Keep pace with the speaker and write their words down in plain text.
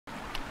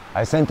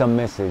I sent a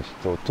message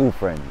to two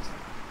friends,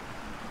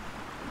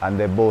 and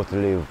they both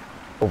live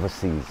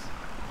overseas,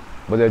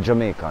 but they're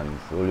Jamaicans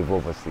who live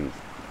overseas.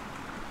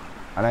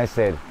 And I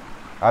said,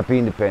 Happy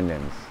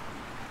Independence.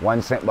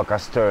 One sent back a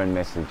stern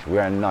message, we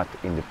are not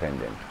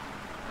independent.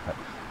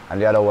 And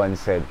the other one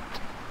said,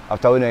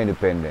 after we're not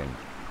independent,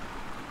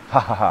 ha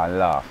ha ha, and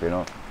laugh, you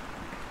know.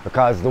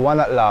 Because the one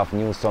that laughed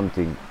knew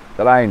something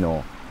that I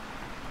know.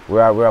 We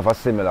have a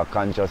similar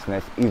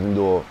consciousness, even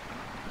though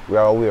we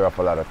are aware of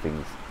a lot of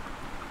things.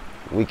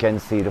 We can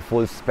see the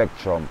full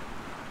spectrum,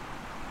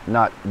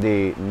 not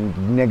the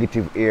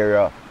negative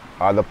area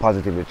or the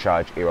positively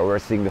charged area. We're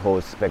seeing the whole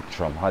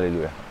spectrum,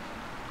 hallelujah.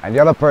 And the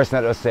other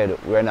person that just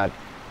said, we're not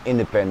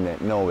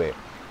independent, no way.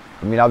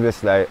 I mean,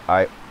 obviously,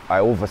 I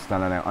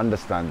understand and I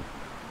understand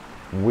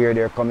where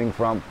they're coming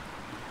from.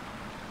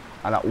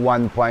 And at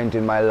one point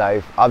in my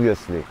life,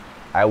 obviously,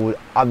 I would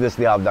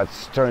obviously have that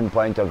stern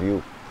point of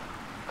view,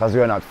 because we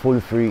are not full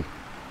free.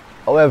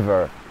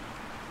 However,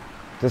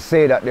 to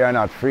say that there are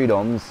not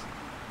freedoms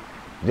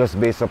just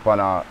based upon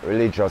a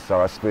religious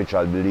or a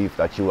spiritual belief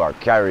that you are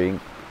carrying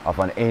of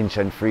an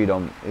ancient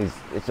freedom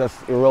it's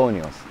just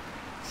erroneous.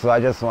 So I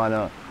just want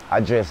to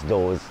address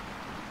those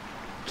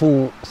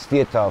two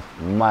states of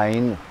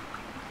mind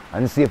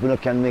and see if we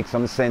can make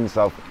some sense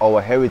of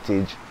our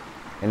heritage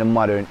in the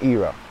modern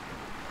era.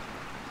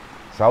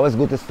 So I was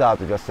good to start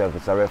with yourself,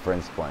 it's a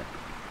reference point.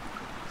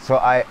 So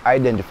I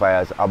identify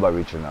as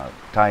Aboriginal,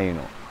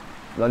 Taino.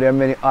 Now there are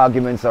many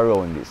arguments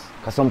around this,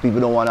 because some people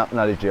don't want to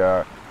acknowledge there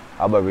are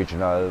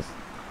Aboriginals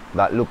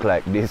that look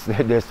like this.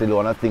 They still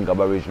want to think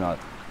Aboriginal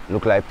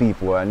look like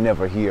people who are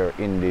never here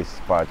in this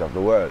part of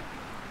the world.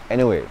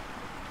 Anyway,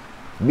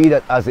 be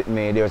that as it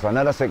may, there's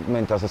another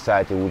segment of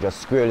society who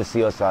just squarely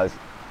see us as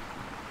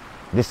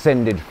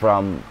descended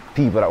from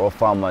people that were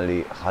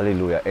formerly,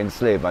 hallelujah,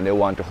 enslaved, and they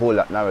want to hold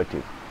that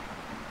narrative.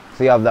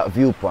 So you have that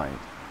viewpoint.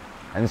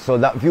 And so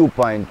that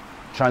viewpoint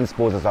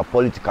transposes a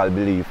political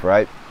belief,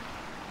 right?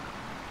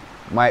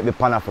 Might be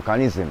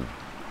Pan-Africanism.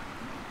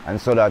 And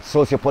so that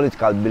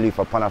socio-political belief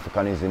of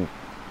Pan-Africanism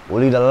will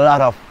lead a lot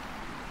of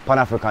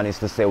Pan-Africanists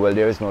to say, well,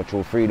 there is no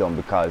true freedom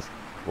because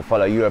we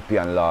follow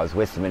European laws,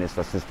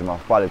 Westminster system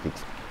of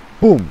politics.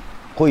 Boom!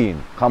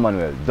 Queen,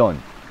 Commonwealth,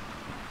 done.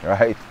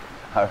 Right?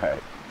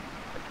 Alright.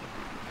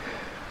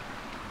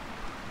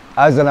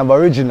 As an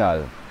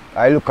Aboriginal,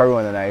 I look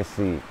around and I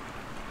see,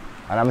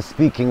 and I'm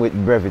speaking with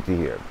brevity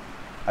here,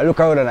 I look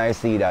around and I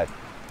see that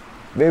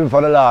maybe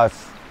for the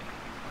last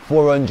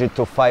 400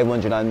 to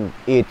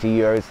 580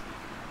 years,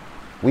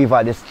 we've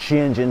had this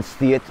changing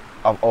state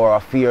of our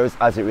affairs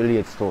as it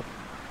relates to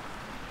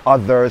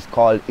others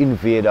called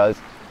invaders,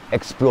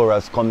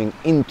 explorers coming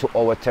into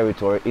our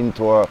territory,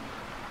 into our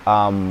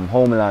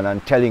homeland,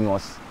 and telling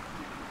us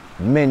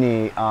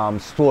many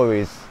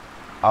stories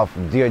of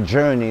their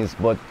journeys,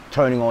 but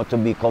turning out to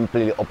be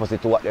completely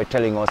opposite to what they're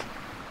telling us.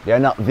 They are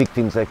not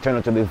victims, they turn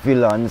out to be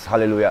villains,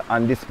 hallelujah,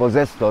 and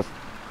dispossessed us,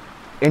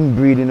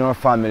 inbreed in our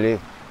family,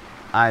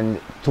 and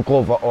took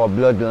over our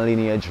blood and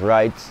lineage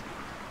rights,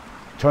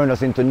 turned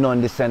us into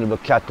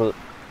non-descendable cattle,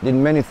 did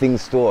many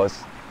things to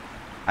us.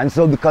 And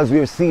so because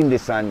we've seen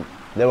this, and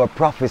there were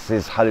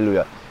prophecies,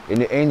 hallelujah, in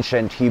the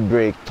ancient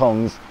Hebraic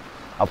tongues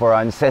of our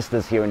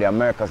ancestors here in the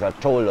Americas that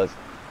told us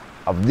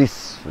of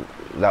this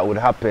that would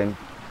happen,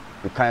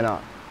 we kind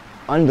of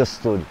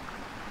understood,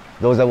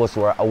 those of us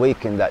who are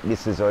awakened, that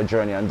this is our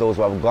journey, and those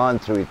who have gone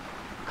through it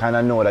kind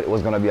of know that it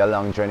was going to be a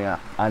long journey,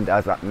 and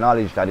has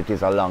acknowledged that it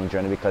is a long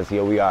journey, because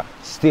here we are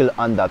still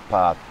on that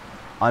path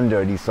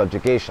under the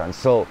subjugation.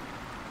 So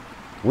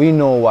we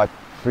know what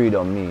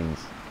freedom means,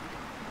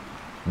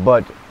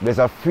 but there's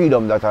a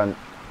freedom that an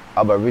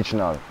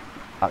Aboriginal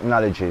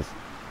acknowledges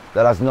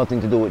that has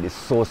nothing to do with the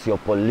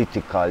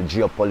socio-political,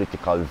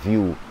 geopolitical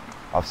view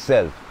of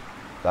self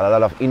that a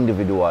lot of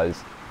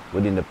individuals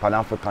within the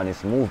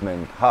Pan-Africanist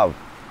movement have,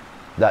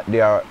 that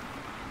they are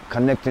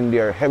connecting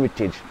their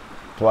heritage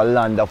to a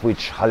land of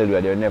which,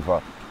 hallelujah, they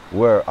never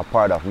were a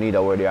part of,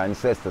 neither were their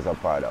ancestors a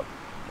part of,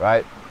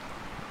 right?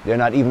 They're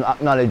not even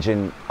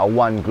acknowledging a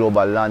one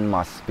global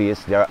landmass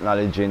space. They're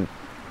acknowledging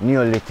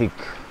Neolithic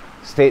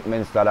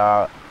statements that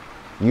are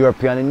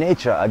European in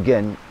nature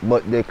again,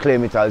 but they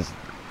claim it as,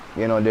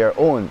 you know, their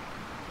own,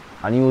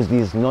 and use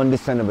these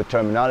non-descendable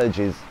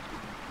terminologies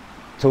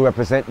to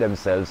represent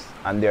themselves.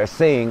 And they're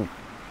saying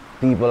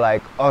people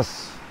like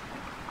us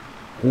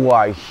who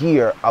are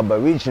here,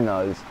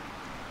 Aboriginals,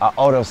 are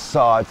out of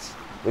sorts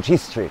with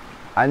history,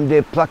 and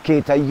they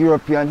placate a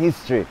European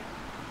history.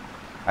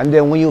 And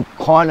then when you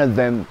corner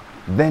them,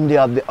 then they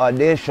have the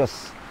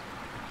audacious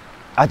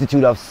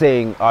attitude of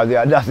saying, or the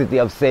audacity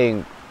of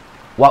saying,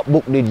 what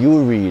book did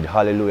you read?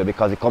 Hallelujah,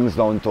 because it comes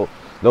down to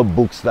the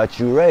books that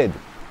you read.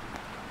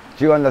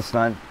 Do you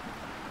understand?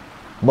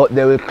 But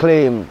they will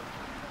claim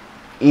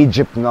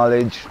Egypt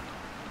knowledge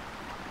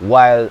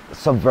while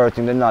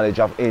subverting the knowledge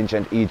of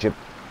ancient Egypt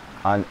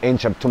and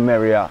ancient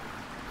Sumeria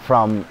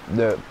from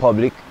the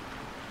public.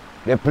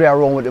 They play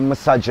around with the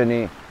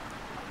misogyny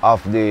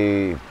of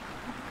the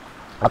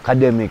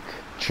academic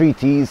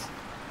treatise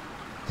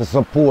to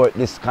support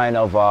this kind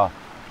of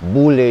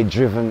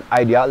Boule-driven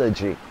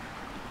ideology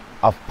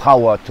of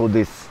power to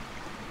this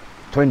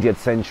 20th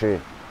century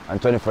and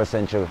 21st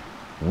century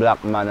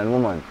black man and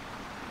woman.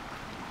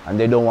 And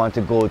they don't want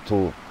to go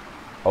to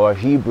our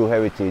Hebrew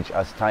heritage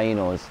as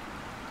Tainos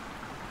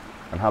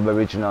and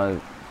Aboriginal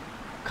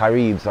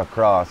Caribs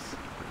across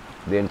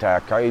the entire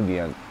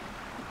Caribbean,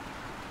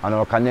 and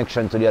our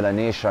connection to the other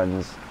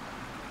nations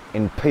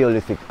in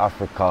Paleolithic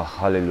Africa,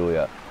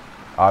 hallelujah.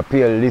 Our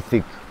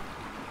Paleolithic,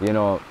 you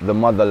know, the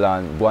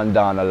motherland,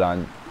 Gondwana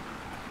land,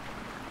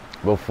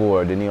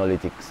 before the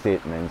Neolithic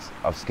statements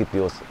of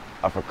Scipios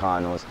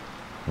Africanus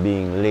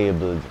being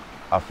labeled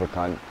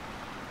African.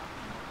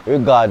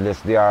 Regardless,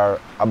 there are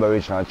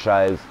Aboriginal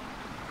tribes,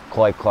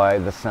 Khoi,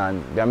 the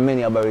San. There are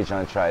many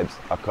Aboriginal tribes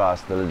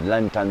across the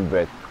length and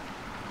breadth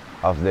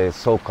of the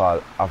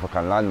so-called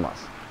African landmass.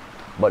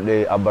 But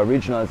the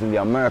Aboriginals in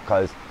the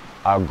Americas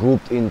are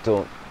grouped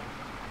into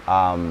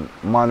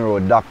Monroe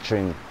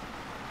Doctrine,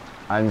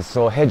 and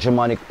so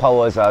hegemonic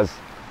powers has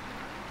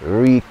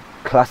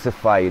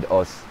reclassified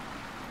us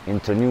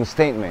into new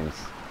statements,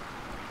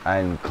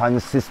 and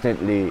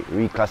consistently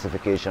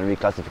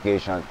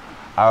reclassification.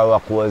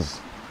 Arawak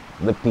was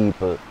the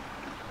people,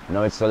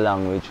 now it's the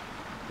language,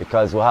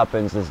 because what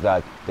happens is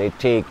that they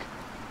take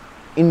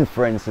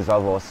inferences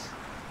of us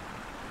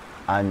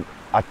and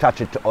attach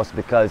it to us,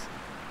 because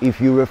if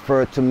you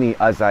refer to me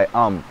as I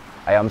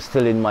am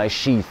still in my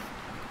sheath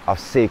of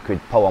sacred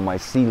power. My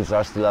seals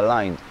are still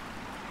aligned.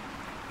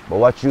 But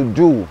what you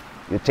do,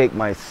 you take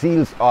my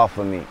seals off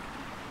of me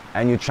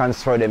and you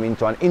transfer them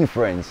into an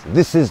inference.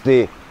 This is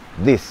the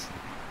this.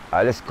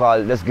 Let's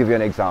give you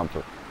an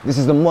example. This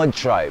is the Mud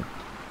tribe,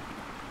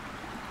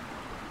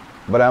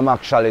 but I'm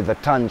actually the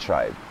Tan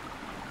tribe,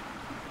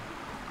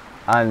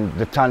 and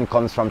the Tan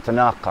comes from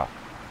Tanaka,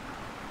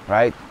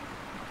 right?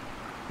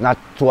 Not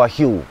to a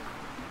hue,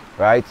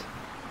 right?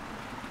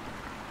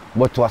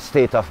 But to a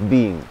state of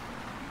being,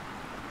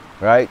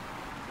 right?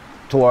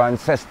 To our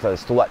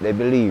ancestors, to what they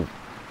believe.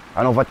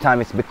 And over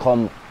time it's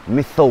become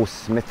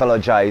mythos,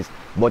 mythologized,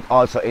 but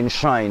also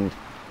enshrined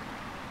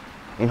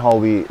in how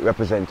we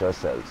represent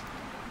ourselves.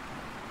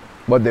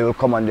 But they will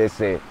come and they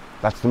say,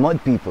 that's the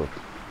Mud people.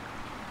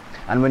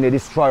 And when they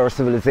destroy our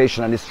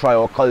civilization and destroy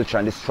our culture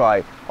and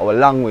destroy our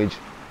language,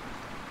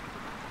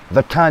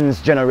 the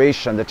Tan's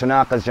generation, the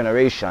Tanaka's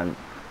generation,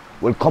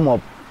 will come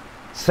up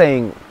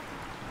saying,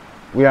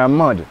 we are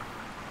Mud.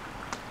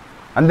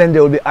 And then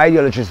there will be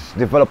ideologies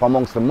develop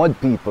amongst the Mud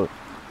people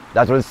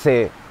that will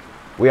say,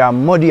 we are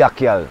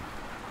Modiakial.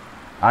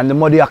 And the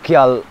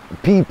Modiakial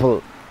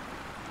people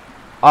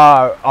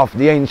are of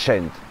the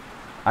ancient.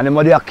 And the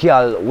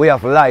Modiakial way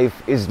of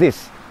life is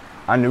this.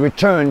 And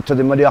return to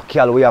the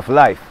Modiakial way of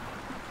life.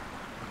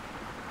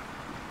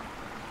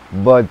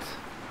 But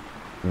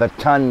the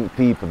Tan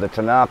people, the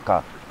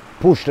Tanaka,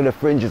 pushed to the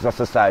fringes of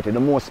society, the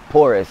most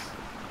poorest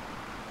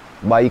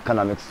by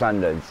economic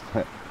standards,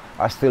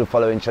 are still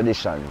following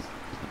traditions,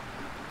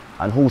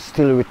 and who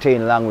still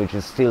retain language,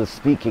 is still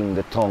speaking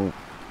the tongue.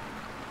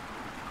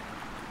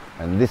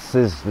 And this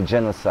is the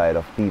genocide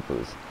of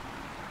peoples.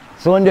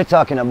 So when they're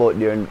talking about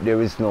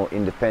there is no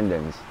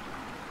independence,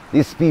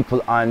 these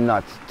people are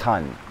not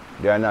Tan,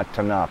 they are not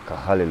Tanaka,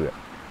 hallelujah.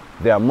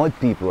 They are Mud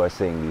people who are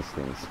saying these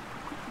things.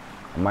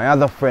 And my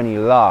other friend, he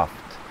laughed,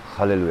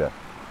 hallelujah,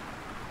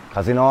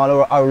 because in all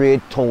our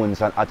arrayed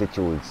tones and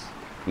attitudes,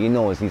 he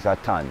knows he's a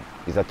Tan,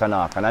 he's a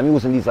Tanaka. And I'm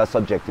using these as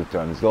subjective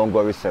terms, don't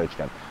go research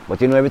them.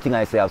 But you know, everything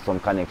I say has some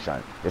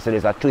connection. They say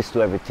there's a twist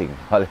to everything,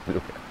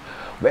 hallelujah.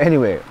 But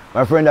anyway,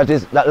 my friend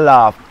that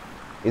laughed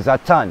is a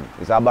Tan,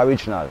 he's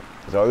Aboriginal,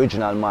 he's an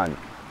original man,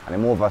 and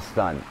him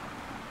overstand.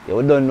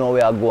 You don't know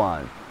where I'm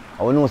going.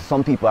 I know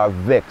some people are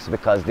vexed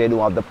because they don't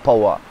have the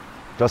power,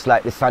 just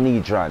like the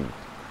Sanhedrin,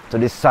 to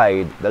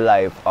decide the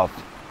life of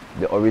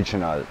the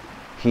original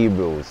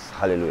Hebrews,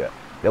 hallelujah.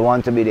 They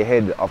want to be the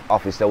head of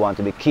office, they want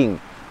to be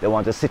king, they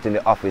want to sit in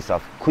the office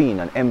of queen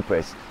and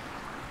empress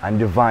and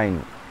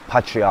divine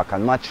patriarch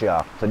and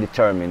matriarch to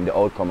determine the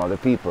outcome of the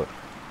people.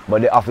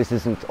 But the office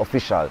isn't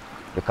official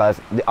because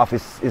the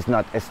office is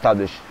not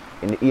established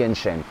in the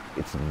ancient.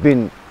 It's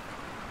been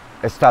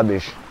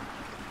established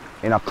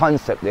in a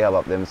concept they have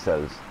of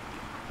themselves.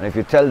 And if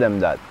you tell them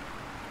that,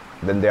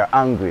 then they're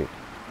angry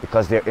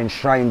because they're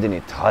enshrined in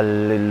it,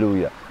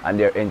 hallelujah, and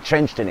they're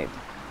entrenched in it.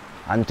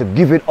 And to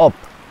give it up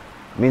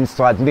means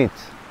to admit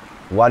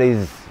what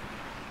is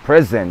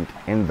present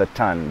in the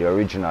Tan, the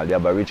original, the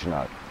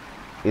Aboriginal,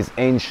 is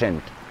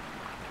ancient.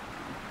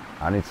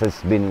 And it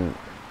has been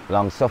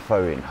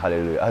long-suffering,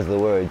 hallelujah, as the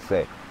words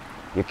say.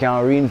 You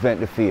can't reinvent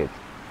the faith.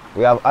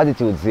 We have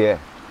attitudes here.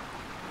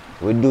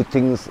 We do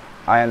things,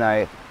 I and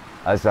I,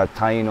 as a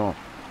Taino,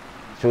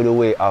 through the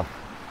way of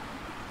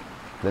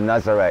the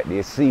Nazarite, the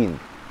Essene.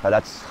 So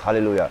that's,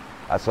 hallelujah,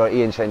 that's our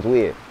ancient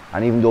way.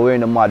 And even though we're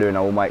in the modern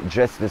and we might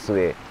dress this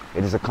way,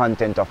 it is a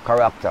content of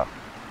character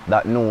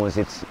that knows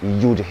it's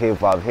Yud He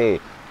Vav He.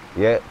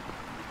 Yeah?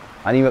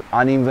 And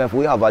even if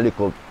we have a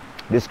little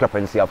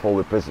discrepancy of how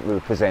we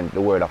present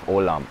the word of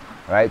Olam,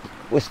 right?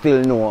 We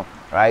still know,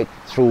 right,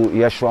 through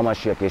Yeshua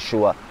Mashiach,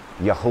 Yeshua,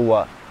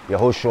 Yahuwah,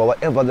 Yahushua,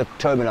 whatever the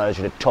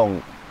terminology, the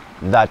tongue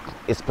that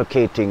is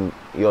placating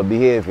your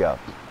behavior.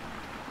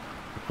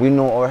 We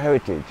know our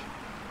heritage.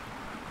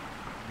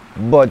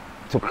 But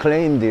to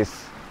claim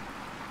this,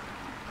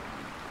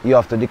 you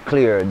have to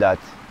declare that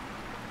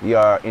you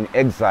are in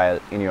exile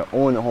in your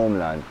own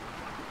homeland,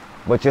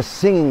 but you're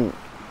singing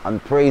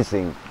and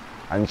praising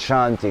and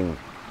chanting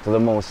to the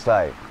Most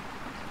High.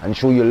 And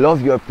show you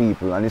love your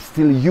people, and it's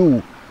still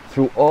you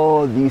through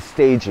all these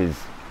stages.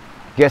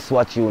 Guess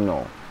what you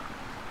know?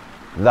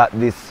 That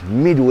this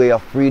midway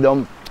of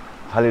freedom,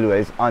 hallelujah,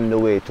 is on the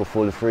way to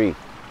full free.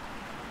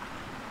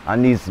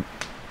 And these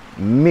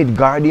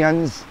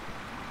mid-guardians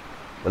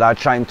that are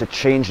trying to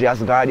change the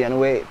Asgardian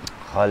way,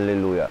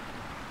 hallelujah,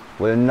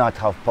 will not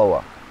have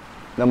power,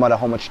 no matter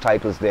how much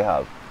titles they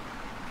have,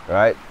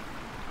 right?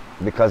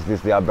 Because this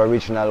is the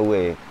Aboriginal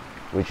way,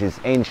 which is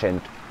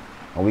ancient,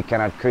 and we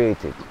cannot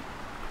create it.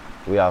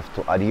 We have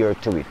to adhere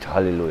to it,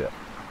 hallelujah.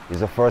 It's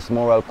the first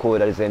moral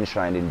code that is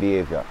enshrined in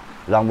behavior,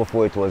 long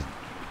before it was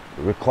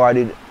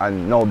recorded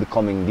and now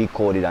becoming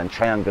decoded and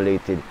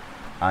triangulated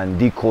and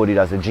decoded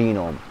as a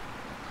genome,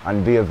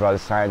 and behavioral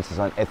sciences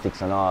and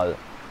ethics and all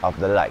of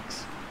the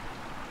likes.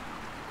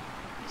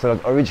 So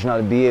that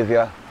original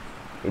behavior,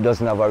 it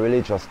doesn't have a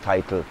religious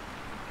title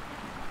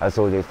as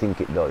though they think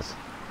it does.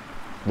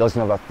 It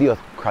doesn't have a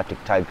theocratic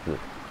title,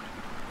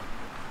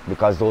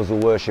 because those who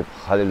worship,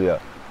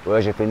 hallelujah,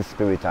 worship in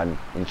spirit and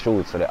in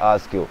truth. So they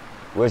ask you,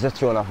 where's the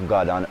throne of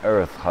God on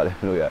earth?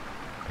 Hallelujah.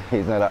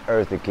 It's not an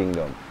earthly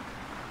kingdom.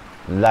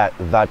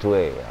 That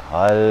way.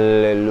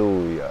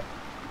 Hallelujah.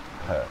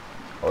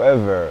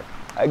 However,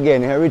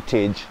 again,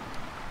 heritage,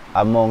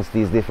 amongst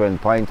these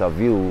different points of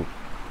view,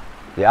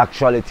 the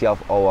actuality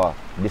of our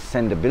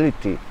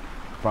descendability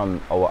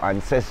from our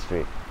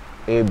ancestry,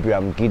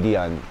 Abraham,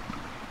 Gideon,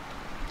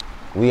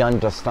 we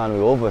understand, we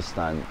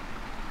overstand.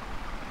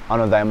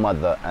 Honor thy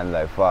mother and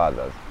thy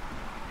father.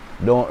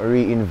 Don't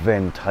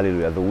reinvent,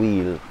 hallelujah, the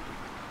wheel,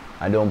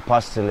 and don't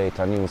postulate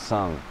a new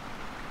song.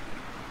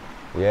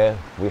 Yeah,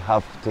 we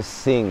have to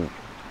sing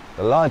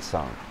the Lord's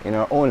song in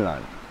our own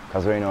land,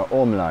 because we're in our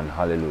homeland,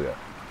 hallelujah.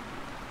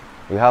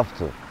 We have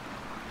to.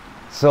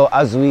 So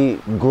as we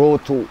grow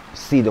to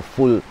see the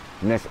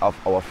fullness of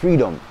our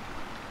freedom,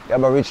 the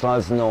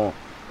Aboriginals know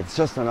it's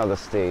just another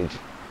stage.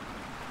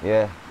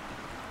 Yeah,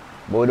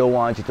 but we don't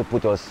want you to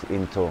put us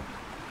into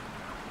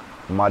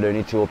modern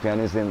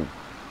Ethiopianism,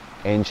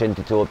 ancient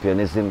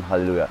Ethiopianism,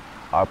 hallelujah,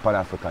 or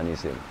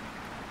Pan-Africanism.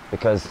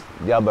 Because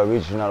the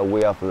Aboriginal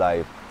way of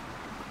life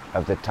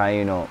of the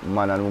Taino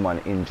man and woman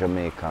in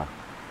Jamaica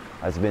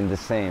has been the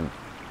same.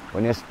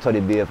 When you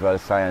study behavioral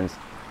science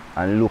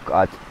and look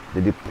at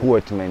the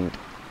deportment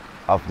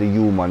of the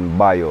human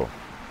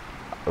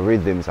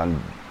biorhythms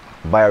and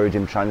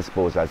biorhythm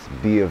transpose as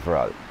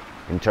behavioral,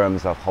 in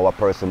terms of how a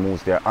person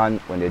moves their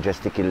hand when they're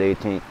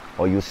gesticulating,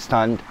 or you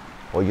stand,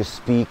 or you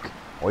speak,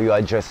 or you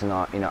address in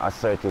an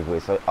assertive way.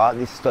 So all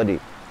this study,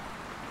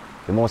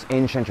 the most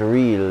ancient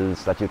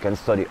reels that you can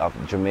study of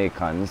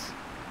Jamaicans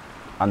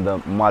and the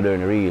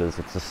modern reels,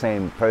 it's the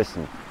same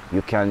person.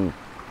 You can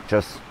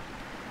just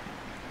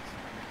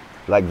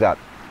like that,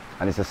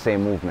 and it's the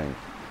same movement.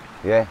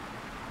 Yeah,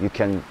 you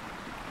can,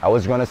 I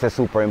was gonna say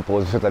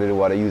superimpose, but I didn't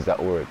want to use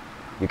that word.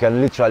 You can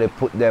literally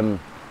put them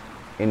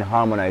in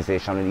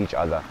harmonization with each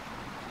other,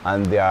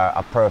 and they are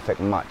a perfect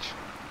match,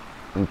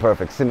 in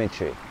perfect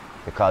symmetry,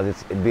 because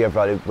it's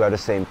behavioral, we're the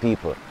same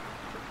people.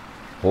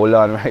 Hold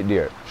on right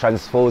there.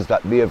 Transpose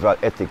that behavioral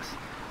ethics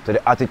to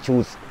the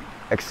attitudes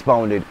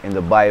expounded in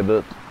the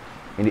Bible,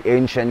 in the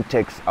ancient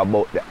texts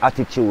about the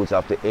attitudes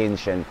of the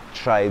ancient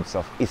tribes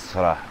of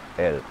Israel.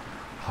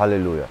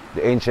 Hallelujah.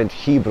 The ancient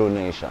Hebrew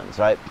nations,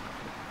 right?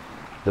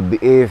 The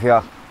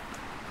behavior,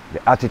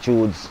 the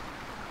attitudes,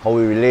 how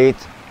we relate,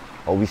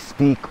 how we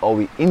speak, how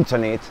we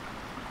intonate.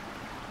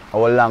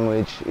 Our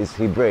language is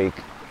Hebraic,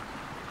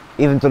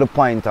 even to the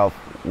point of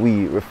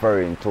we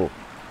referring to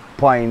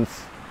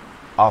points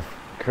of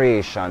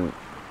creation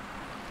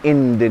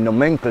in the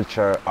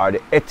nomenclature or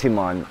the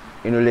etymon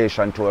in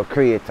relation to a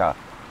creator,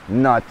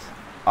 not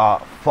a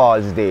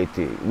false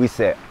deity. We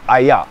say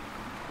Aya,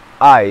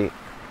 I,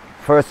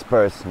 first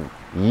person,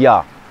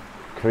 Ya,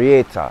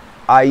 creator,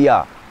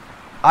 Aya.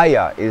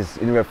 Aya is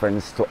in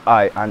reference to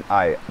I and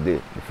I,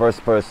 the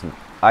first person,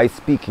 I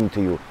speaking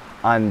to you,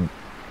 and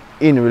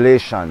in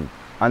relation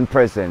and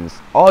presence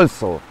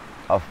also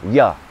of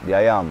Yah, the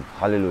I am,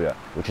 hallelujah,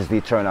 which is the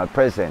eternal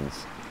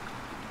presence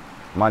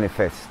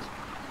manifest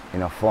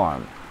in a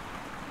form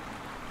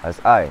as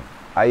I,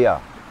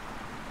 Ayah,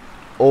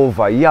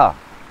 over Yah,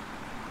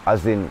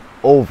 as in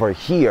over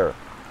here,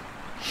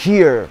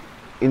 here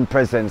in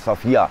presence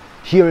of Yah,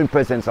 here in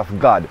presence of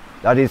God.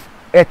 That is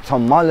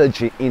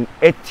etymology in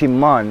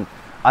etymon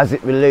as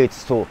it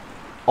relates to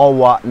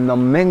our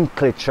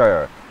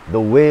nomenclature, the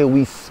way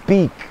we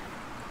speak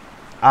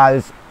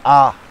as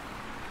a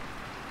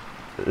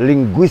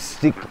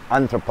linguistic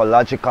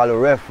anthropological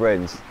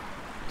reference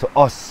to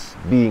us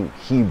being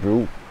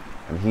Hebrew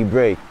and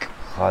Hebraic.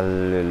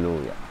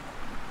 Hallelujah.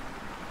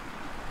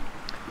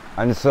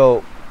 And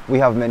so we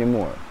have many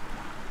more.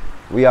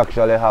 we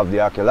actually have the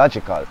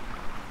archaeological,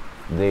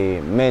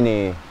 the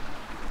many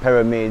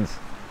pyramids,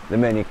 the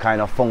many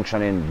kind of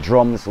functioning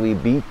drums we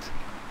beat,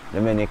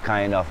 the many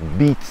kind of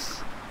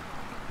beats,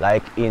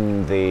 like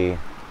in the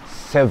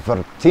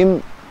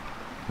Severtim,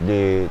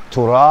 the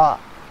Tura,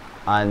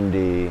 and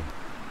the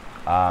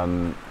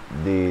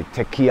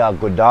Tekia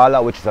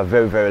Godala, which is a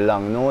very, very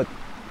long note,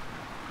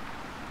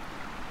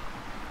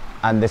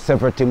 and the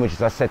Severtim, which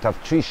is a set of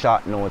 3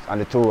 short notes,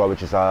 and the Tura,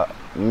 which is a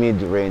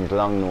mid-range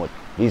long note.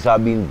 These are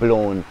being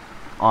blown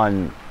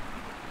on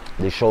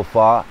the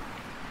shofar.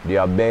 They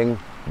are being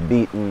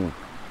beaten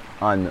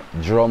on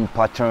drum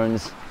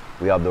patterns.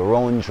 We have the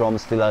round drum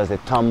still as the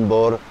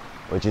tambor,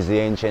 which is the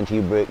ancient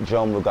Hebrew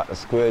drum. We've got the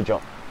square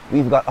drum.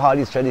 We've got all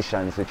these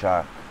traditions which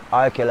are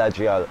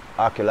archaeological,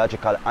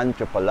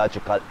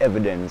 anthropological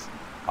evidence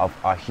of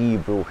a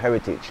Hebrew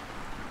heritage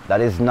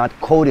that is not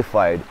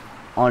codified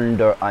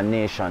under a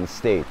nation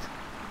state.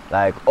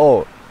 Like,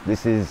 oh,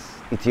 this is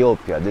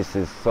Ethiopia, this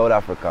is South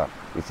Africa,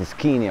 this is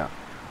Kenya.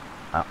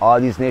 And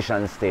all these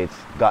nation states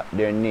got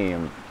their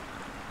name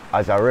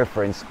as a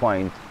reference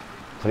point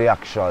to the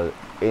actual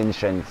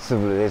ancient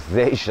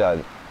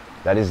civilization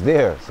that is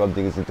there.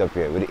 Something is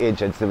interfered with the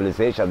ancient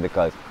civilization,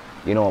 because,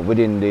 you know,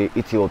 within the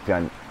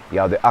Ethiopian you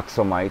have the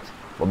Aksumite,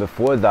 but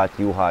before that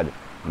you had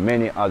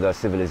many other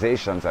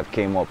civilizations that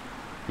came up.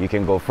 You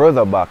can go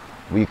further back,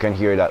 we can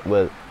hear that,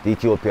 well, the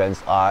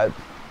Ethiopians are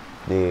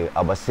the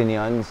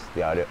Abyssinians,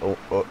 they are the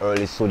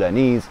early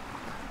Sudanese,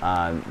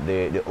 and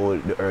the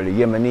early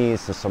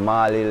Yemenis, to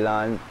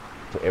Somaliland,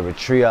 to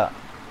Eritrea.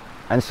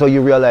 And so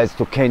you realize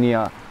to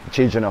Kenya, the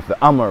children of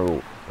the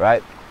Amaru,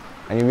 right?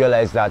 And you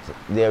realize that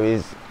there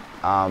is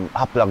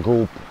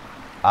haplogroup,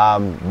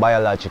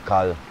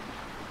 biological,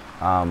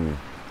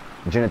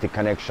 genetic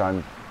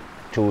connection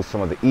to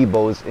some of the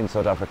Igbos in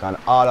South Africa, and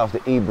all of the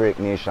Hebraic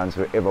nations,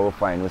 wherever we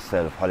find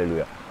ourselves,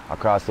 hallelujah,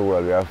 across the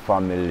world. We are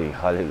family,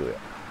 hallelujah.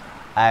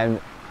 And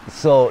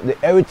so the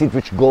heritage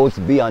which goes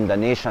beyond the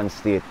nation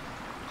state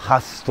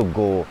has to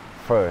go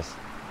first,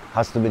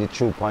 has to be the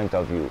true point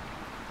of view.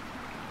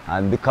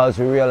 And because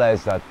we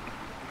realize that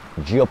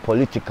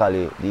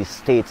geopolitically the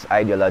states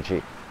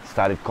ideology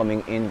started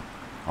coming in,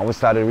 and we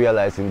started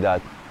realizing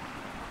that,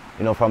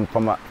 you know, from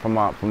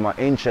an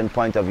ancient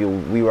point of view,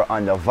 we were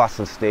under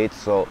vassal states,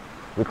 so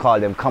we call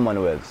them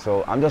Commonwealth.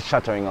 So I'm just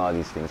shattering all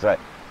these things, right?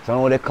 So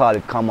now they call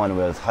it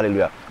Commonwealth,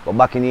 hallelujah. But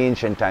back in the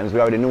ancient times, we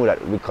already knew that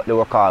they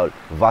were called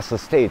vassal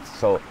states.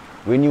 So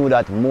we knew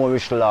that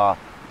Moorish law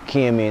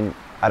came in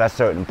at a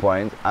certain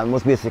point and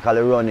was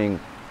basically running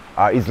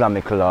our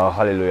Islamic law,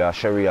 hallelujah,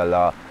 Sharia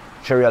law.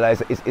 Sharia law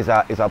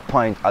is a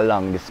point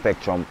along the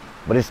spectrum,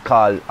 but it's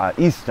called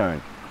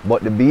Eastern.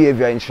 But the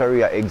behavior in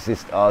Sharia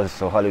exists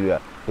also,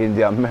 hallelujah, in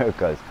the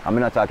Americas. I'm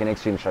not talking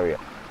extreme Sharia.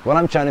 What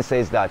I'm trying to say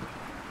is that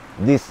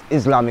this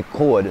Islamic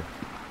code,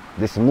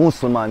 this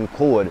Muslim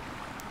code,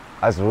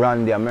 has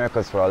run the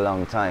Americas for a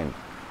long time,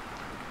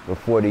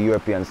 before the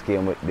Europeans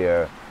came with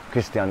their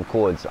Christian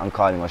codes and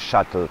calling us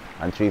chattel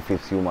and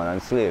 3/5 human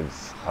and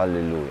slaves,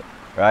 hallelujah,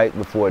 right?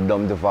 Before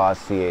dumb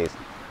divorcees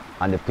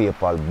and the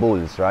papal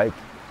bulls, right?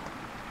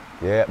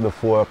 Yeah,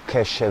 before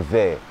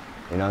Kesheve,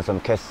 you know, some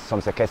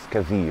say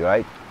Keskevi,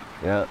 right?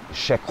 You know,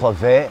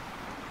 Shekhove,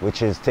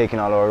 which is taking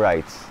all our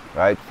rights,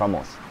 right, from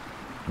us.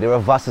 There were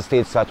vassal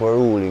states that were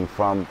ruling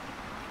from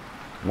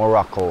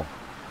Morocco,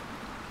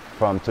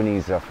 from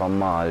Tunisia, from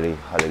Mali,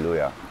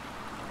 hallelujah.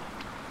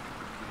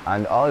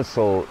 And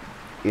also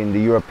in the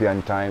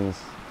European times,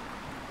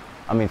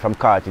 I mean from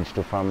Carthage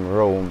to from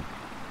Rome,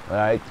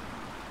 right?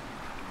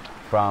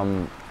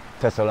 From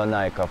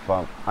Thessalonica,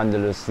 from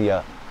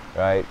Andalusia,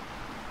 right?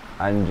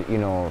 And you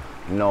know,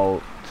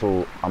 now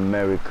to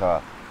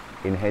America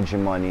in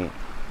hegemony,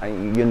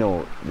 and you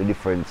know the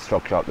different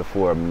structure of the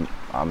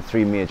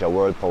three major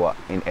world power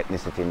in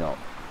ethnicity now.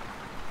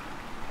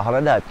 All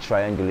of that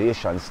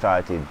triangulation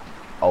started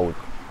out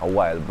a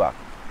while back,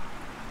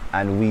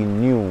 and we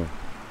knew,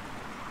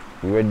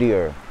 we were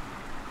there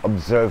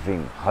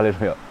observing,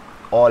 hallelujah,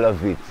 all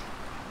of it.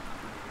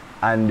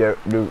 And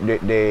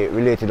they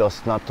related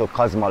us not to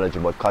cosmology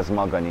but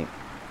cosmogony,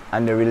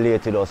 and they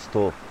related us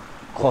to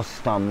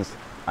customs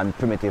and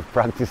primitive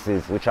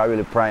practices, which are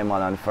really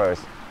primal and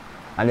first.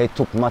 And they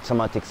took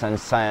mathematics and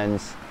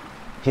science,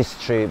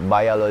 history,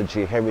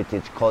 biology,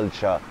 heritage,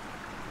 culture,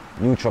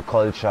 neutral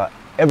culture,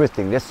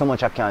 everything. There's so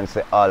much I can't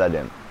say all of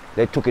them.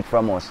 They took it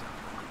from us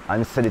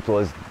and said it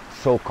was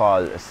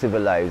so-called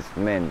civilized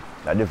men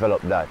that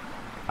developed that.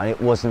 And it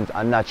wasn't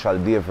a natural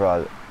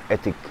behavioral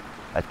ethic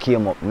that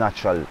came up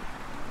natural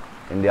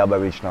in the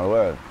Aboriginal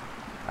world.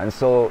 And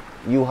so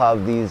you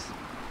have these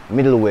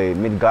middleway,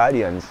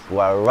 Midgardians, who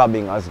are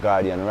robbing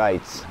Asgardian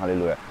rights,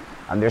 hallelujah.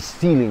 And they're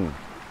stealing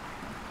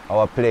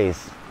our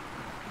place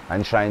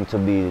and trying to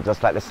be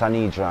just like the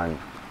Sanhedrin,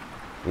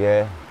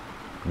 yeah,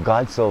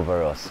 gods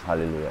over us,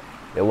 hallelujah.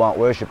 They want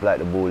worship like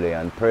the Boule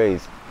and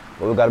praise,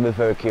 but we've got to be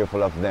very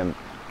careful of them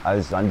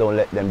and don't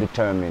let them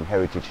determine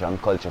heritage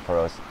and culture for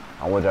us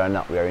and whether or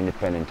not we are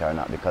independent or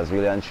not, because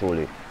really and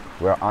truly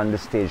we're on the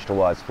stage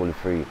towards fully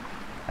free.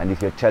 And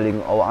if you're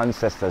telling our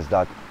ancestors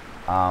that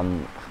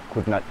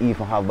could not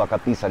even have back a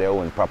piece of their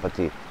own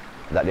property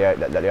that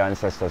their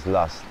ancestors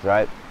lost,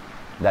 right?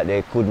 That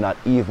they could not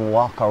even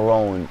walk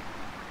around,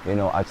 you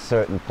know, at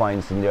certain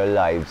points in their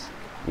lives,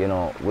 you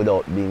know,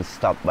 without being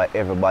stopped by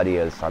everybody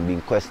else and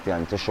being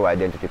questioned to show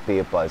identity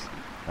papers,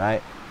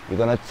 right? You're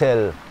gonna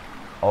tell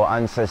our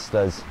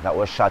ancestors that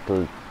were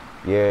shackled,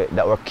 yeah,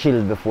 that were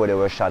killed before they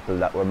were shackled,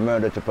 that were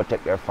murdered to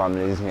protect their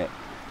families, isn't it?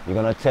 You're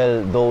gonna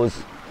tell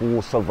those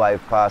who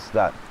survived past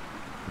that,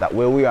 that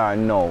where we are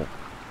now,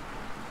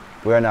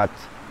 we're not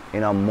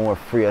in a more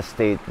freer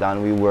state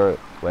than we were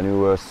when we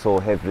were so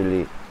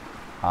heavily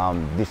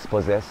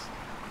dispossessed.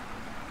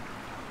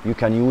 You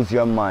can use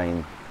your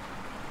mind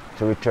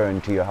to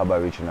return to your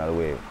Aboriginal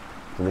way,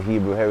 to the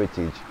Hebrew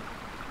heritage.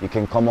 You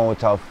can come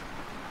out of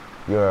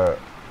your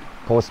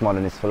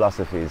postmodernist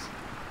philosophies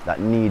that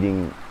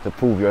needing to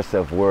prove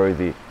yourself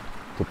worthy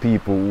to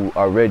people who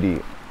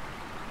already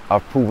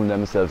have proven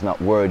themselves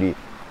not worthy,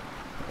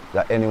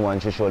 that anyone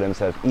should show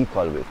themselves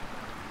equal with.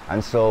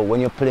 And so when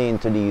you're playing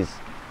to these,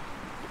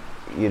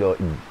 you know,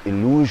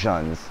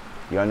 illusions,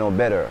 you are no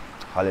better,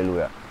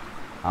 hallelujah.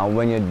 And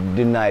when you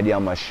deny the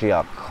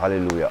Mashiach,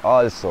 hallelujah,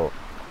 also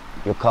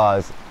you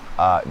cause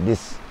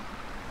this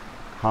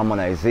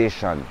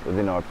harmonization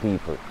within our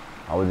people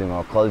and within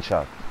our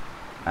culture,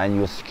 and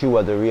you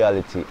skewer the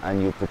reality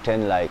and you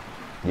pretend like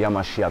the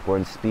Mashiach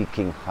weren't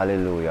speaking,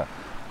 hallelujah,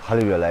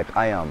 hallelujah, like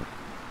I am,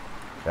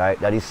 right?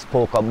 That he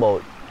spoke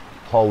about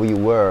how we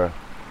were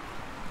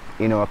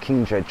in our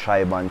kindred,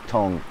 tribe and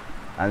tongue.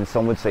 And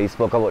some would say he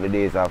spoke about the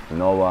days of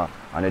Noah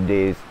and the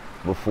days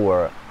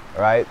before,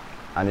 right?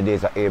 And the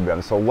days of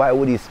Abraham. So why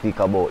would he speak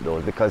about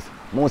those? Because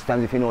most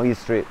times if you know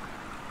history,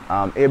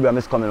 Abraham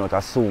is coming out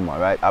as Sumer,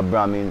 right?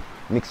 Abraham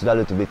mixed with a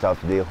little bit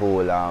of the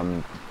whole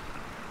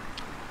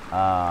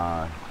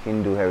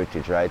Hindu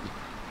heritage, right?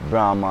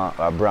 Brahma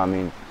or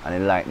Brahmin, an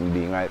enlightened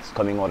being, right? It's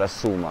coming out as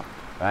Sumer,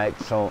 right?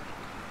 So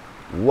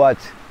what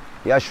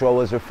Yeshua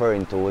was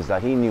referring to was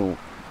that he knew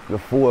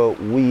before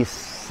we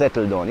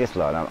settled down, yes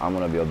Lord, I'm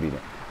going to be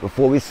obedient,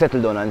 before we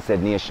settled down and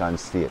said nation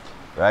state,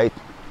 right?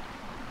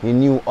 He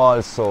knew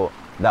also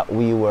that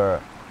we were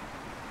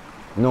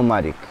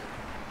nomadic,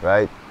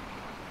 right?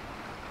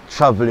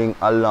 Traveling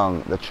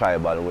along the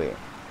tribal way,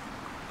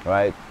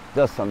 right?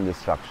 Just some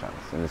distractions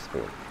in the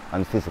spirit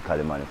and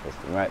physically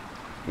manifesting, right?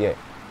 Yeah.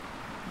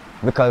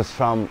 Because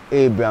from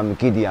Abraham,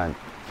 Gideon,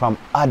 from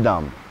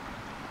Adam's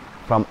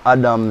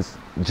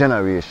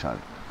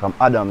generation, from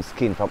Adam's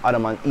kin, from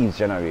Adam and Eve's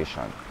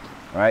generation,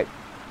 right?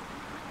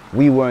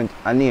 We weren't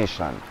a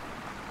nation.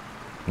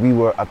 We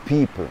were a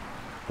people.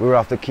 We were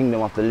of the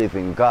kingdom of the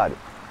living God.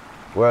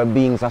 We are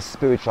beings of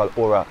spiritual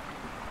aura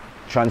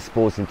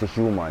transposed into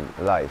human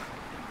life.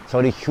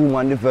 So the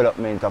human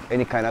development of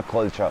any kind of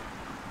culture,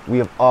 we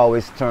have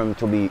always termed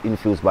to be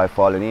infused by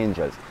fallen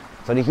angels.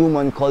 So the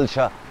human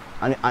culture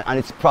and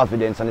its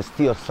providence and its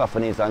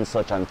theophanies and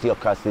such and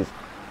theocracies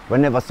were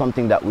never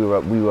something that we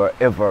were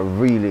ever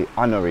really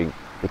honoring,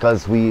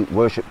 because we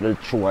worship the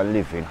true and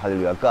living,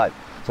 hallelujah, God.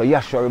 So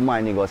Yeshua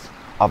reminding us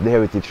of the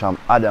heritage from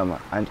Adam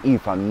and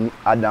Eve, from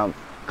Adam,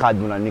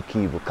 Kadmon and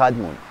Nikivu,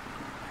 Kadmon.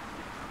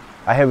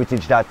 A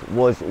heritage that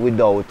was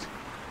without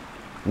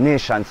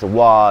nations,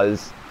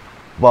 walls,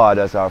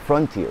 borders or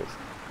frontiers.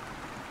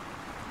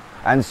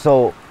 And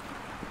so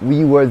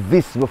we were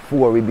this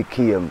before we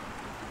became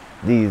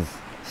these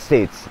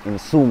states in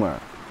Sumer.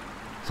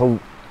 So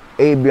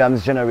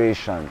Abraham's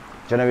generation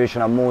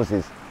of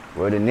Moses,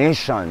 were the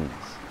nations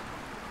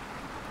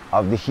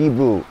of the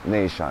Hebrew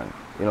nation.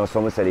 You know,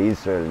 some would say the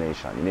Israel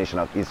nation, the nation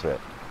of Israel.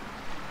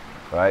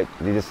 Right?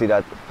 Did you see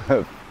that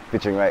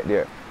picturing right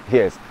there?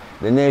 Yes,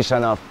 the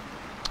nation of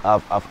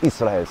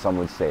Israel, some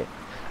would say.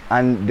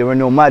 And they were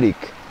nomadic,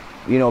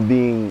 you know,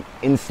 being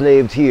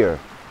enslaved here,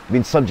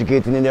 being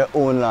subjugated in their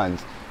own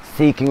lands,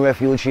 seeking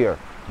refuge here,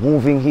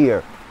 moving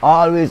here,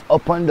 always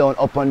up and down,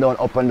 up and down,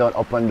 up and down,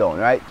 up and down,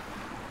 right?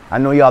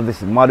 And now you have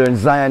this modern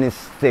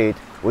Zionist state,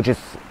 which is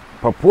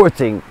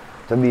purporting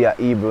to be a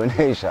Hebrew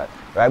nation,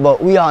 right?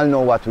 But we all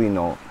know what we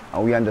know,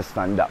 and we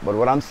understand that. But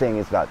what I'm saying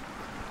is that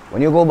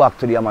when you go back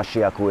to the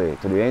Mashiach way,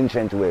 to the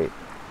ancient way,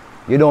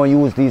 you don't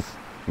use these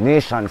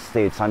nation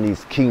states and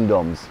these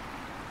kingdoms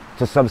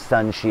to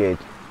substantiate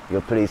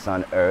your place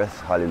on earth,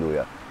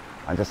 hallelujah,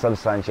 and to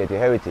substantiate your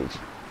heritage.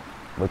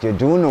 But you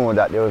do know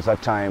that there was a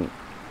time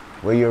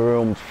where you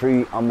roamed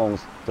free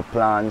amongst the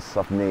plants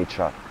of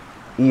nature,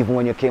 even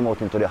when you came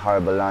out into the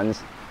horrible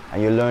lands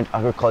and you learned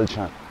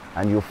agriculture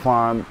and you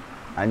farmed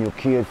and you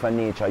cared for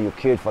nature, you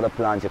cared for the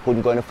plants. You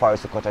couldn't go in the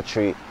forest to cut a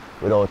tree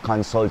without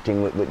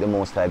consulting with the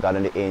Most High God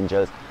and the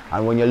angels.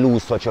 And when you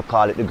lose such, you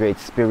call it the Great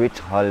Spirit,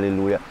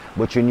 hallelujah.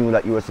 But you knew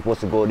that you were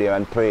supposed to go there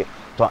and pray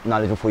to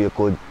acknowledge before you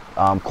could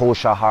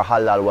kosher or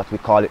halal, what we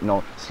call it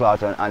now,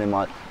 slaughter an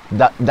animal.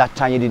 That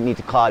time you didn't need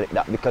to call it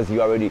that, because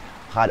you already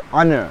had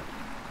honor,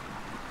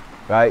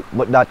 right?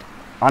 But that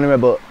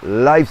honorable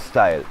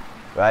lifestyle,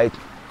 right,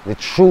 the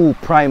true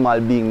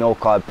primal being now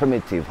called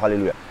primitive,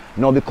 hallelujah,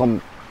 now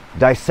become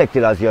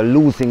dissected as you're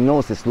losing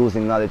gnosis,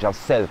 losing knowledge of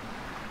self.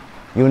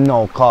 You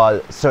now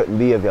call certain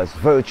behaviors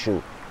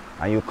virtue,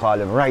 and you call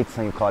them rites,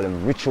 and you call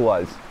them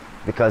rituals,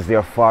 because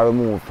they're far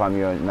removed from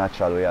your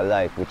natural way of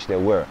life, which they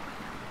were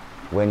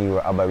when you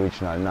were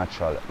aboriginal,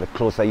 natural. The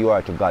closer you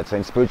are to God. So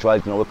in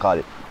spirituality, you know, we call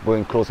it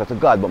going closer to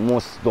God, but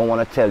most don't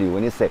want to tell you.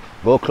 When you say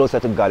go closer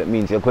to God, it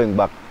means you're going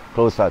back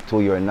closer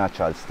to your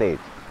natural state.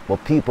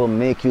 But people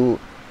make you,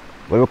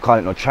 what we call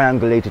it now,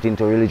 triangulate it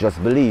into religious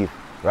belief,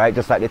 right?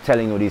 Just like they're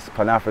telling you these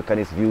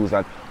Pan-Africanist views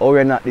and, oh,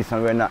 we're not this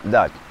and we're not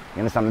that.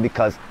 You understand me?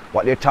 Because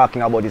what they're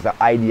talking about is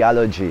the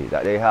ideology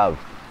that they have.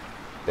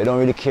 They don't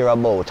really care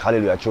about,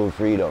 hallelujah, true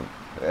freedom.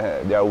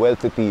 They are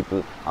wealthy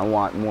people and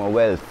want more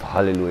wealth,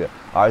 hallelujah.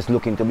 Or is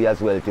looking to be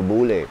as wealthy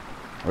bule,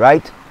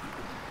 right?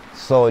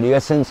 So the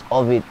essence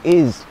of it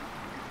is,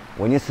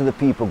 when you see the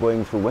people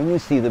going through, when you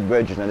see the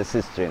brethren and the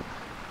sisters,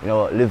 you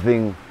know,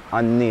 living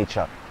on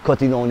nature,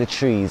 cutting down the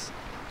trees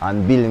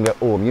and building their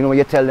home, you know, when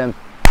you tell them,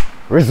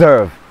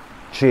 reserve,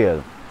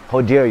 trail,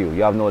 how dare you,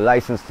 you have no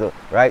license to,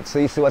 right? So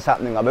you see what's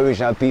happening,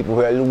 Aboriginal people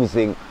who are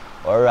losing,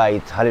 all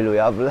right,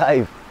 hallelujah, of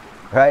life,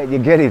 right? You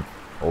get it?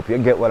 Hope you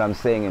get what I'm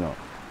saying, you know.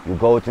 You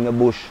go out in the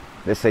bush,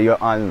 they say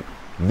you're on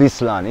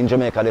this land. In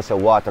Jamaica, they say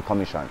water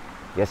commission.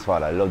 Yes,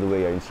 Father, I love the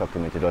way you're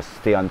instructing me to just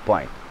stay on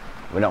point.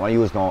 We're not going to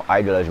use no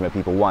ideology where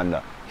people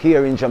wonder.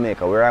 Here in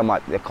Jamaica, where I'm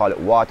at, they call it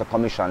water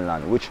commission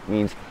land, which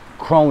means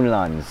crown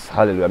lands,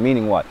 hallelujah.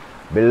 Meaning what?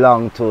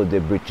 Belong to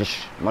the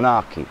British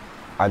monarchy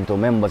and to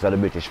members of the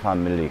British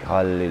family,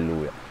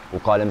 hallelujah, who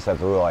call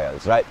themselves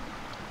royals, right?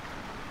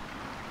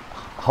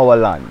 Our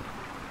land.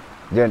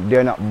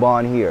 They're not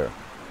born here.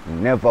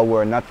 Never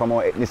were, not from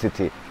our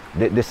ethnicity.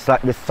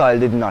 The soil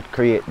did not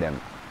create them.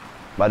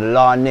 By the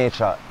law of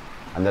nature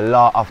and the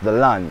law of the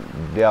land,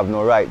 they have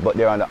no right, but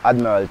they're under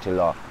Admiralty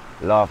law,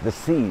 law of the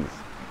seas.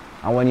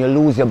 And when you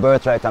lose your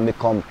birthright and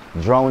become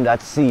drowned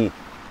at sea,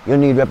 you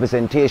need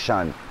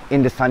representation.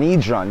 In the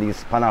Sanhedrin,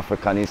 these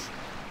Pan-Africanists,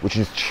 which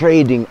is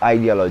trading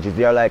ideologies,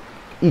 they are like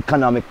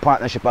economic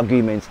partnership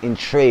agreements in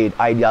trade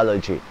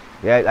ideology.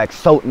 Yeah, like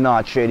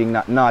South-North trading,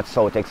 not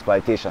North-South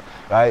exploitation,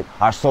 right?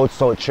 Or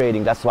South-South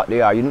trading, that's what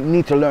they are. You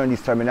need to learn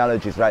these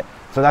terminologies, right?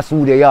 So that's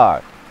who they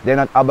are. They're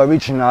not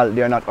aboriginal,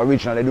 they're not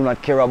original, they do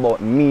not care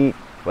about me.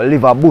 Well,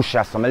 live a bush,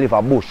 so I live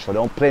a bush, so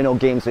don't play no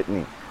games with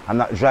me. I'm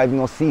not driving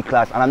no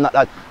C-class, and I'm not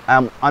that,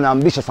 I'm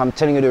unambitious. I'm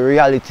telling you the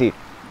reality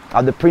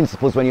of the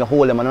principles when you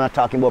hold them. I'm not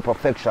talking about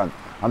perfection.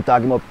 I'm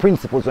talking about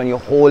principles when you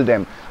hold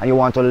them and you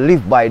want to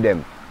live by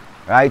them,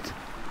 right?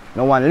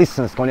 No one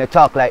listens. When you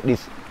talk like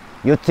this,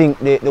 you think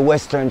the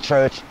Western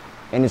church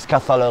in its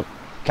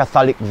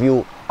Catholic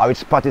view or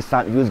its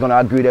Protestant view is going to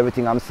agree with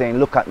everything I'm saying.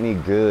 Look at me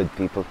good,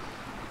 people.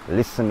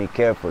 Listen me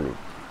carefully.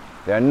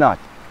 They're not.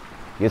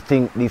 You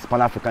think these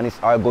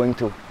Pan-Africanists are going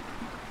to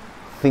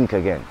think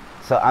again.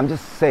 So I'm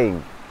just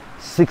saying,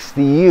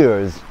 60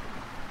 years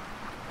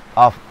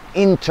of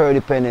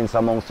interdependence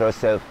amongst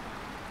ourselves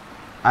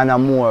and a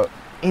more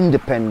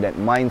independent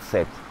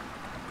mindset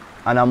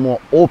and a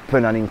more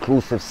open and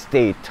inclusive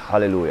state,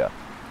 hallelujah.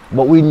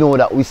 But we know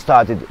that we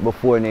started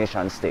before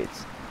nation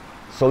states.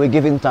 So we're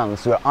giving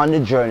thanks. We're on the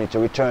journey to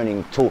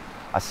returning to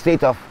a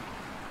state of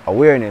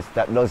awareness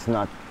that does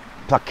not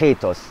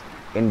placate us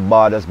in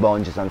borders,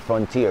 boundaries and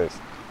frontiers.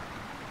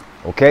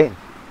 Okay?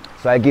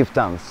 So I give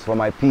thanks for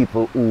my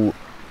people who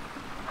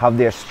have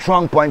their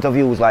strong point of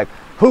views like,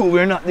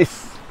 we're not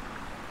this.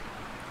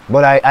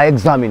 But I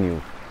examine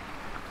you.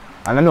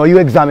 And I know you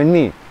examine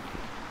me.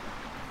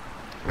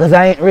 Because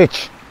I ain't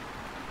rich.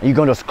 And you're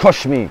going to just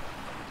crush me.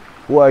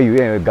 Who are you?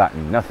 You ain't got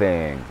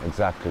nothing.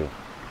 Exactly.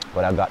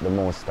 But I got the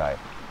Most High.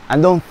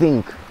 And don't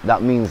think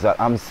that means that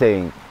I'm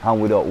saying I'm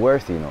without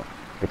worth, you know.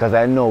 Because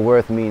I know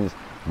worth means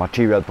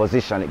material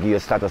position. It gives you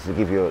status, it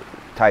gives you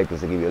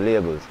titles, it gives you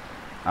labels.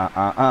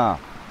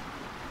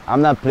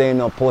 I'm not playing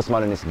no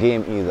postmodernist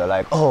game either.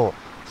 Like, oh,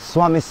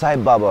 Swami Sai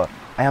Baba,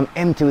 I am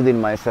empty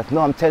within myself.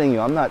 No, I'm telling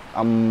you, I'm not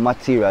a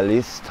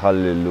materialist.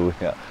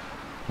 Hallelujah.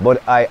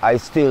 But I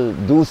still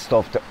do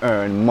stuff to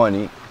earn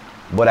money.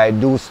 But I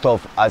do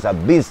stuff as a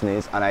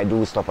business and I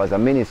do stuff as a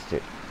ministry.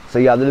 So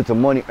you have the little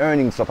money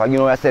earning stuff. And you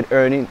know I said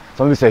earning?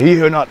 Some people say,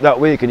 you're not that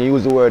way. Can you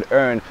use the word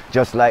earn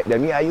just like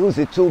them? Yeah, I use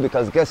it too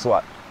because guess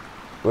what?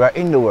 We are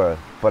in the world,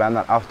 but I'm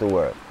not of the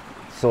world.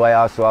 So I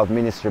also have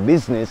ministry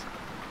business.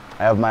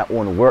 I have my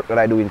own work that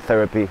I do in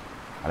therapy.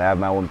 And I have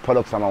my own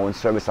products and my own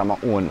service and my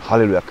own,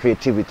 hallelujah,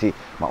 creativity,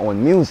 my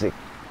own music.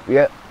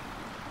 Yeah.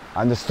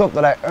 And the stuff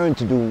that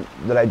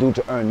I do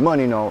to earn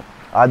money now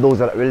are those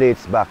that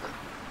relates back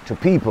to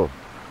people.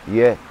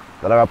 Yeah.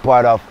 That are a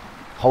part of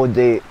how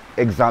they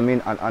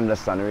examine and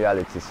understand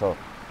reality. So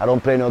I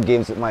don't play no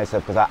games with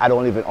myself because I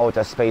don't live in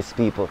outer space,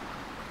 people.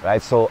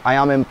 Right? So I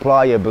am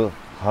employable.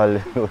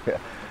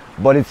 Hallelujah.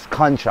 But it's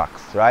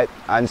contracts, right?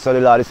 And so the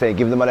Lord is saying,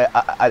 give them an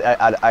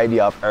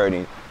idea of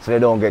earning so they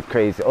don't get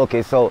crazy.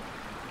 Okay, so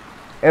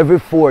every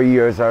 4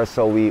 years or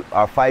so,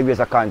 or 5 years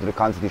according to the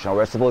Constitution,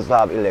 we're supposed to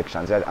have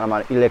elections. Right? I'm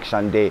an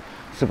election day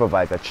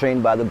supervisor,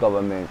 trained by the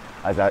government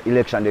as an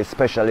election day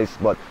specialist,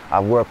 but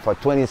I've worked for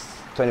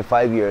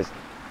 25 years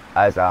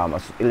as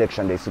an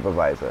election day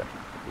supervisor.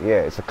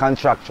 Yeah, it's a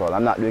contractual.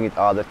 I'm not doing it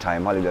all the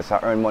time. Hallelujah. So I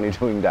earn money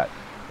doing that,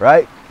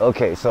 right?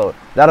 Okay, so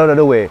that out of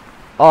the way.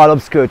 All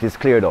obscurity is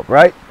cleared up,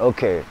 right?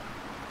 Okay.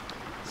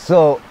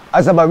 So,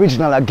 as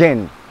Aboriginal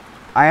again,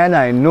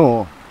 I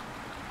know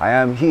I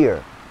am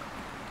here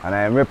and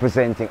I am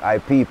representing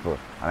our people,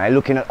 and I'm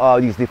looking at all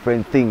these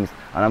different things,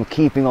 and I'm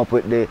keeping up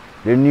with the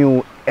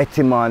new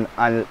etymon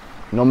and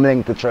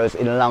nomenclatures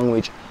in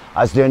language,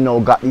 as they now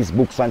got these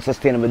books on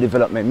sustainable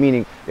development,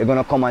 meaning they're going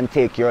to come and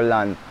take your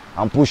land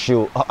and push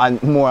you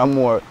and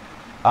more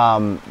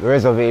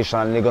reservation,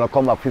 and they're going to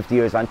come back 50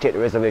 years and take the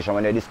reservation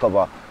when they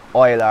discover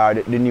oil or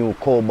the new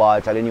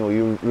cobalt or the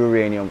new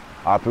uranium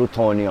or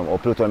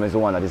plutonium is the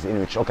one that is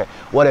enriched. Okay,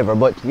 whatever,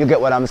 but you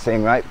get what I'm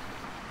saying, right?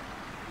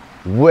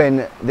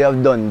 When they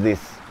have done this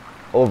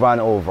over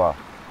and over,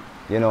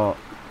 you know,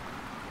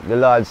 the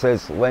Lord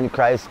says when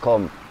Christ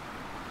comes,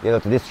 you know,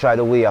 to destroy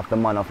the way of the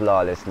man of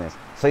lawlessness.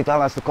 So it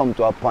has to come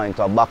to a point,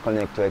 to a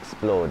bottleneck to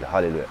explode.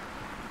 Hallelujah.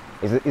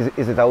 Is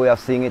it a way of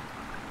seeing it?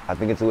 I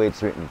think it's the way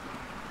it's written.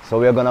 So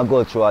we're going to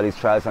go through all these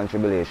trials and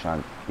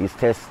tribulations, these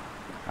tests,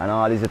 and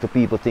all these little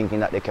people thinking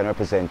that they can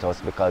represent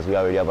us because we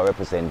already have a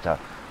representative.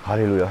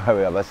 Hallelujah.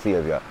 We have a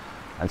savior.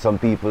 And some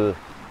people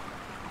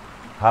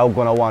are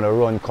going to want to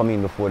run, come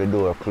in before the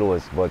door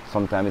closed, but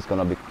sometimes it's going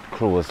to be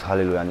closed.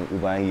 Hallelujah. And we're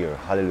going to hear,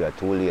 hallelujah,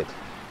 too late.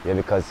 Yeah,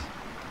 because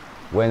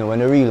when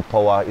the real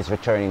power is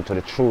returning to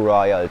the true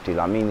royalty,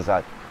 that means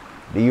that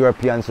the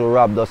Europeans who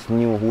robbed us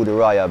knew who the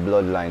royal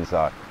bloodlines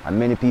are. And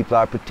many people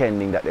are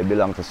pretending that they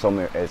belong to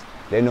somewhere else.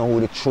 They know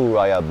who the true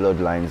royal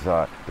bloodlines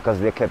are because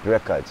they kept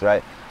records,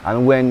 right?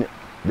 And when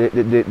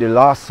the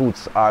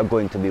lawsuits are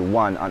going to be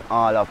won, and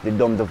all of the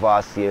Dom de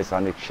Vassiers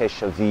and the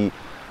Cheshire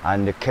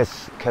and the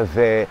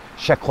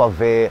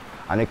Shekwave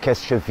and the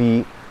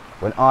Keshevi,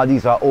 when all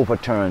these are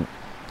overturned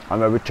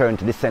and we return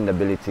to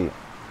descendability,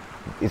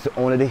 it's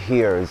only the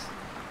heirs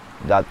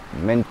that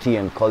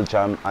maintain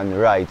culture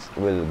and rights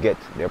will get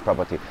their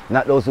property.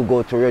 Not those who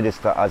go to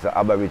register as an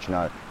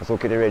Aboriginal. It's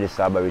okay to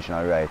register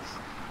Aboriginal rights.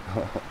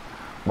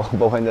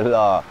 but when the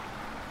law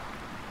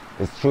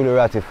is truly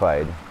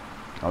ratified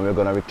and we're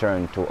going to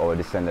return to our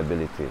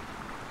descendability,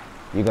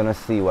 you're going to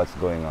see what's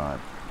going on.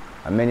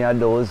 And many of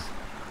those,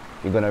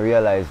 you're going to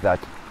realize that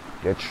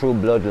their true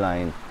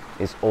bloodline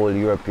is all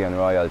European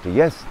royalty.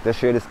 Yes, they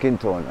share the skin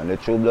tone, and the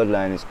true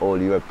bloodline is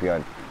all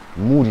European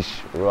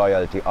Moorish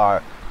royalty.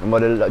 Or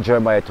remember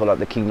Jeremiah told of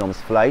the kingdom's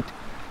flight?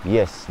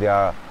 Yes, they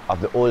are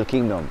of the old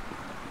kingdom.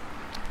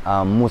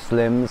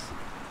 Muslims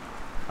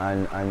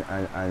and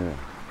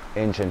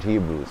ancient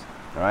Hebrews,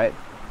 right?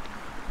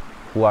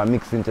 Who are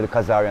mixed into the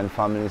Khazarian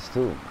families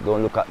too.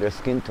 Don't look at their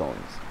skin tones,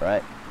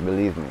 right?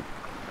 Believe me.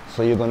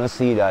 So you're going to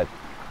see that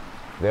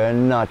they're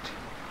not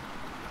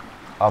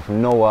of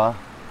Noah,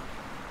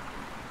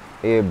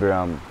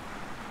 Abraham.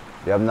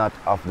 They are not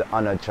of the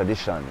honored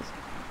traditions.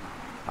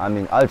 I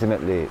mean,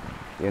 ultimately,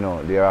 you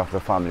know, they are of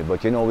the family.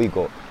 But you know, we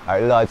go, our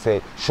Lord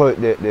say, show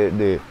it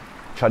the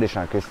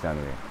traditional Christian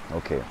way.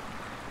 Okay.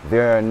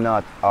 They're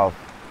not of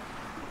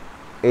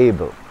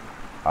Abel,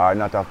 or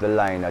not of the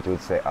line that you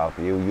would say of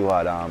you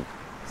had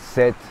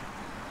Seth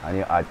and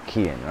you had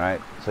Cain, right?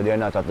 So they're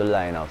not of the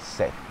line of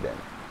Seth then,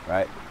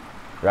 right?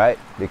 Right?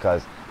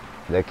 Because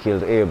they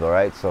killed Abel,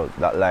 right? So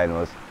that line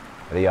was,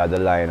 you had the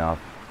line of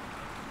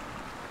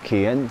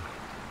Cain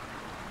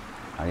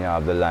and you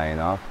have the line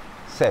of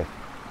Seth.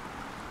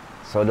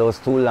 So those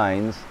two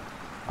lines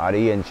are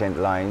the ancient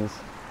lines,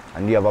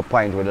 and you have a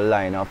point where the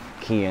line of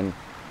Cain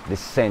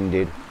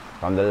descended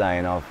from the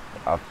line of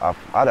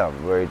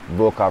Adam, where it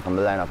broke off from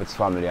the line of its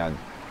family, and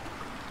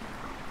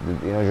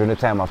you know, during the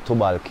time of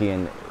Tubal,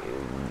 Cain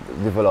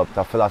developed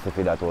a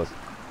philosophy that was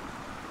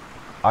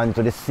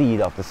onto the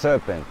seed of the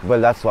serpent.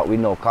 Well, that's what we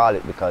now call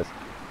it, because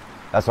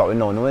that's what we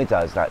now know it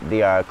as, that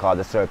they are called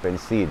the serpent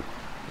seed.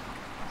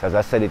 So as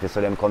I said, it is so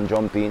them come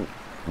jump in,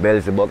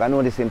 Beelzebub. I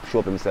know this him show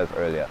up himself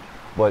earlier.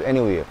 But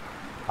anyway,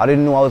 I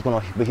didn't know I was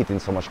going to be hitting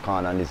so much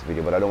corn on this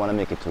video, but I don't want to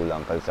make it too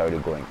long because it's already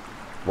going.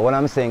 But what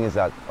I'm saying is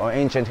that our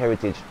ancient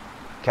heritage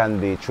can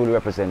be truly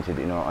represented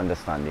in our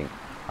understanding.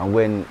 And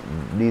when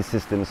these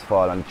systems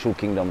fall and the true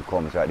kingdom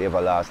comes, right, the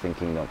everlasting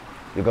kingdom,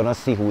 you're going to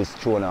see who is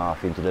thrown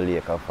off into the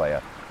lake of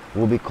fire,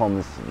 who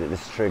becomes the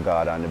stray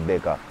god and the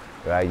beggar,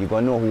 right? You're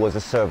going to know who was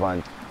a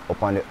servant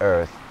upon the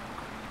earth,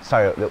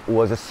 who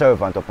was a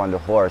servant upon the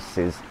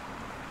horses,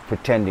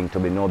 pretending to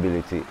be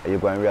nobility. You're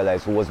going to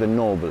realize who was the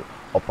noble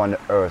upon the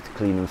earth,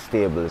 cleaning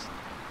stables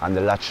and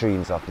the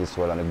latrines of this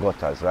world and the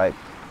gutters, right?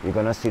 You're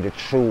going to see the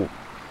true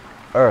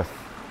earth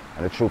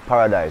and the true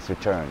paradise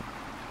return.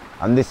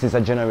 And this is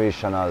a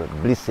generational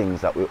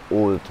blessings that we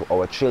owe to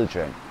our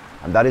children.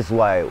 And that is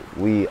why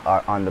we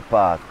are on the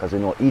path, because we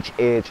know each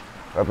age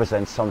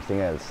represents something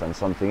else and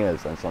something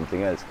else and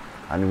something else.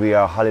 And we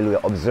are, hallelujah,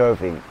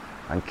 observing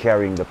and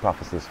carrying the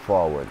prophecies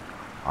forward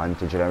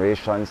unto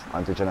generations,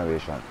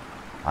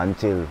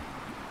 until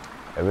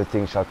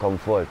everything shall come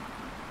forth.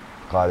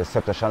 Because the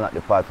scepter shall not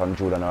depart from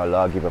Judah, nor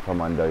lawgiver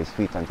from under his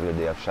feet until the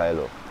day of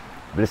Shiloh.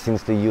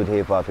 Blessings to you,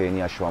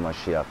 Yeshua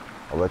Mashiach,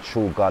 our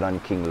true God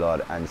and King,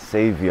 Lord and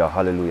Savior,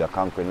 hallelujah,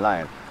 conquering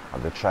Lion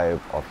of the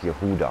tribe of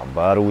Yehuda,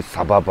 Baru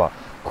Sababa,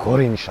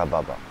 Korin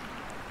Shababa.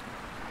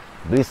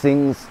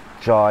 Blessings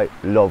joy,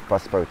 love,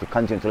 prosperity.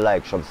 Continue to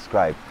like,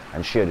 subscribe,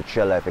 and share the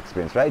Trail Life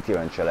experience right here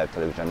on Trail Life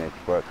Television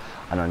Network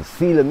and on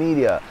Sealer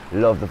Media.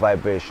 Love the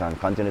vibration.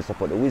 Continue to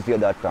support the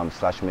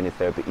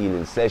Wizio.com/minitherapy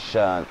healing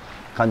session.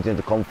 Continue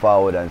to come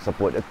forward and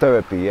support the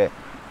therapy, yeah?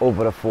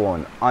 Over the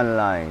phone,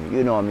 online,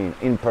 you know what I mean,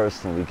 in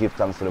person. We give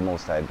thanks to the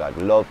Most High God.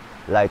 Love,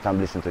 light, and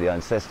blessing to the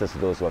ancestors, to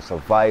those who have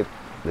survived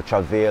the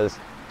travails,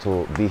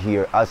 to be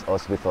here as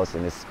us, with us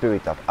in the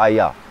spirit of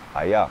Ayah.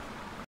 Ayah.